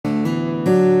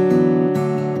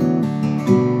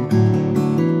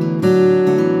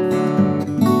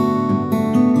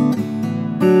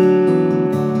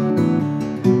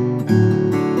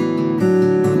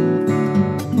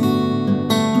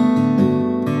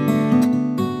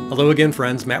Hello again,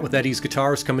 friends. Matt with Eddie's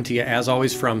Guitars coming to you as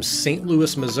always from St.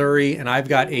 Louis, Missouri, and I've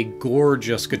got a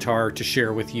gorgeous guitar to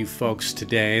share with you folks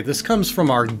today. This comes from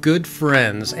our good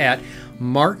friends at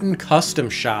Martin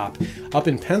Custom Shop up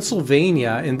in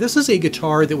Pennsylvania, and this is a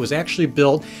guitar that was actually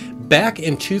built back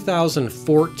in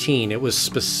 2014. It was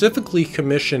specifically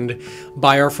commissioned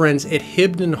by our friends at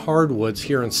Hibdon Hardwoods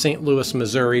here in St. Louis,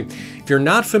 Missouri. If you're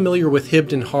not familiar with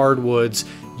Hibdon Hardwoods,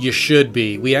 you should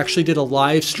be. We actually did a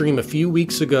live stream a few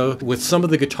weeks ago with some of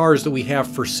the guitars that we have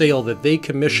for sale that they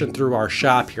commissioned through our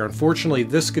shop here. Unfortunately,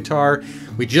 this guitar,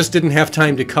 we just didn't have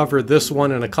time to cover this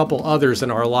one and a couple others in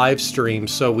our live stream,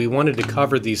 so we wanted to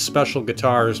cover these special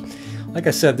guitars. Like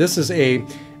I said, this is a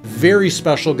very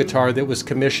special guitar that was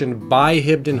commissioned by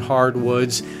Hibdon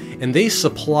Hardwoods, and they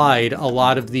supplied a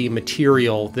lot of the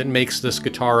material that makes this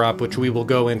guitar up, which we will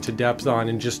go into depth on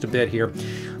in just a bit here.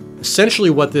 Essentially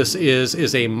what this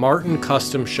is a Martin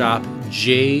Custom Shop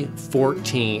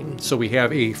J-14. So we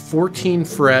have a 14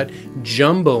 fret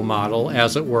jumbo model,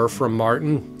 as it were, from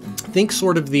Martin. Think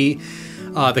sort of the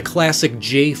classic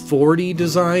J-40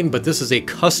 design, but this is a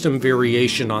custom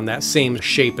variation on that same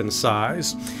shape and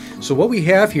size. So what we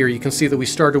have here, you can see that we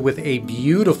started with a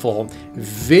beautiful,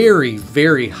 very,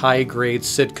 very high-grade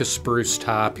Sitka Spruce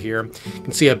top here. You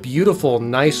can see a beautiful,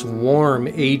 nice, warm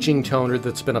aging toner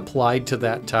that's been applied to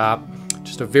that top.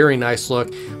 Just a very nice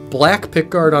look. Black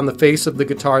pickguard on the face of the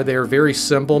guitar there, very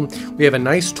simple. We have a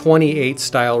nice 28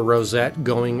 style rosette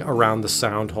going around the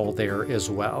sound hole there as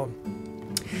well.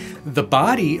 The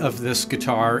body of this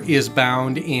guitar is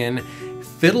bound in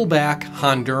Fiddleback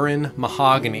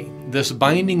Mahogany. This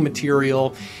binding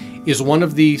material is one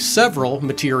of the several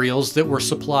materials that were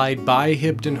supplied by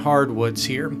Hibdon Hardwoods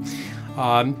here.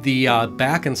 The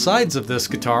back and sides of this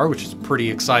guitar, which is pretty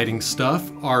exciting stuff,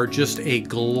 are just a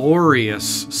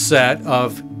glorious set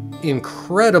of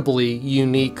incredibly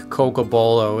unique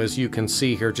Cocobolo, as you can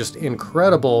see here. Just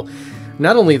incredible.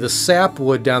 Not only the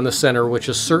sapwood down the center, which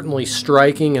is certainly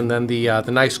striking, and then the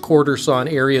nice quarter sawn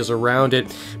areas around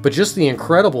it, but just the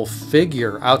incredible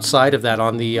figure outside of that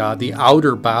on the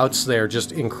outer bouts there,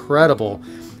 just incredible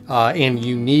and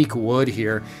unique wood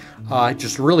here. It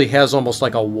just really has almost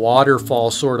like a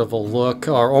waterfall sort of a look,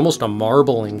 or almost a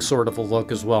marbling sort of a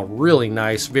look as well. Really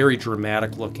nice, very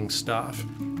dramatic looking stuff.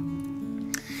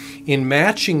 In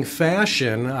matching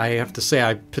fashion, I have to say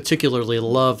I particularly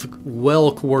love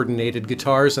well-coordinated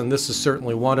guitars, and this is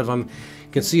certainly one of them.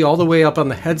 You can see all the way up on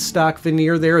the headstock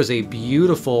veneer there is a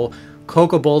beautiful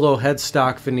Cocobolo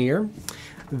headstock veneer.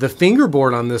 The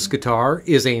fingerboard on this guitar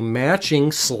is a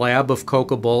matching slab of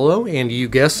Cocobolo, and you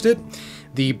guessed it,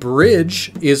 the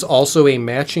bridge is also a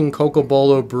matching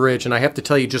Cocobolo bridge. And I have to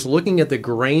tell you, just looking at the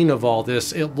grain of all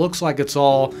this, it looks like it's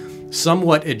all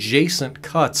somewhat adjacent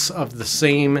cuts of the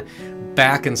same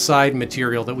back and side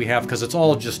material that we have, because it's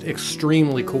all just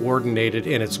extremely coordinated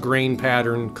in its grain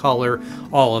pattern, color,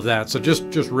 all of that. So just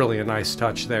really a nice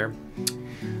touch there.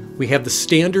 We have the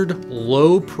standard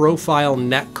low profile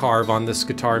neck carve on this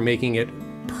guitar, making it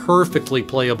perfectly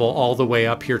playable all the way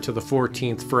up here to the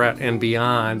 14th fret and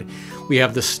beyond. We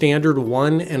have the standard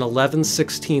 1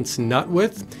 11/16 nut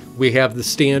width. We have the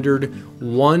standard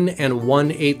 1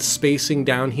 1/8 spacing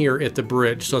down here at the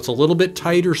bridge. So it's a little bit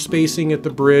tighter spacing at the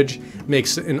bridge.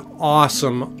 Makes it an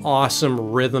awesome,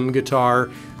 awesome rhythm guitar.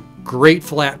 Great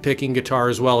flat picking guitar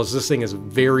as well, as this thing is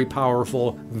very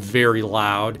powerful, very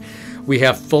loud. We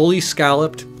have fully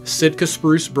scalloped Sitka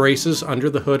Spruce braces under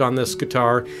the hood on this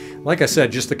guitar. Like I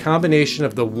said, just the combination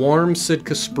of the warm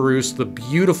Sitka Spruce, the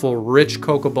beautiful rich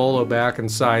Cocobolo back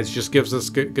and sides just gives this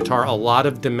guitar a lot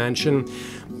of dimension.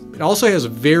 It also has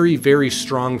very, very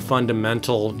strong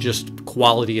fundamental just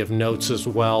quality of notes as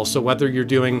well. So whether you're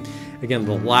doing, again,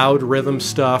 the loud rhythm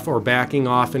stuff or backing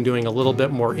off and doing a little bit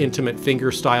more intimate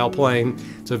finger style playing,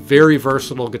 it's a very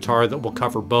versatile guitar that will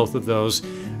cover both of those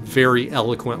very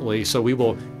eloquently. So we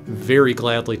will very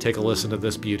gladly take a listen to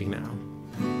this beauty now.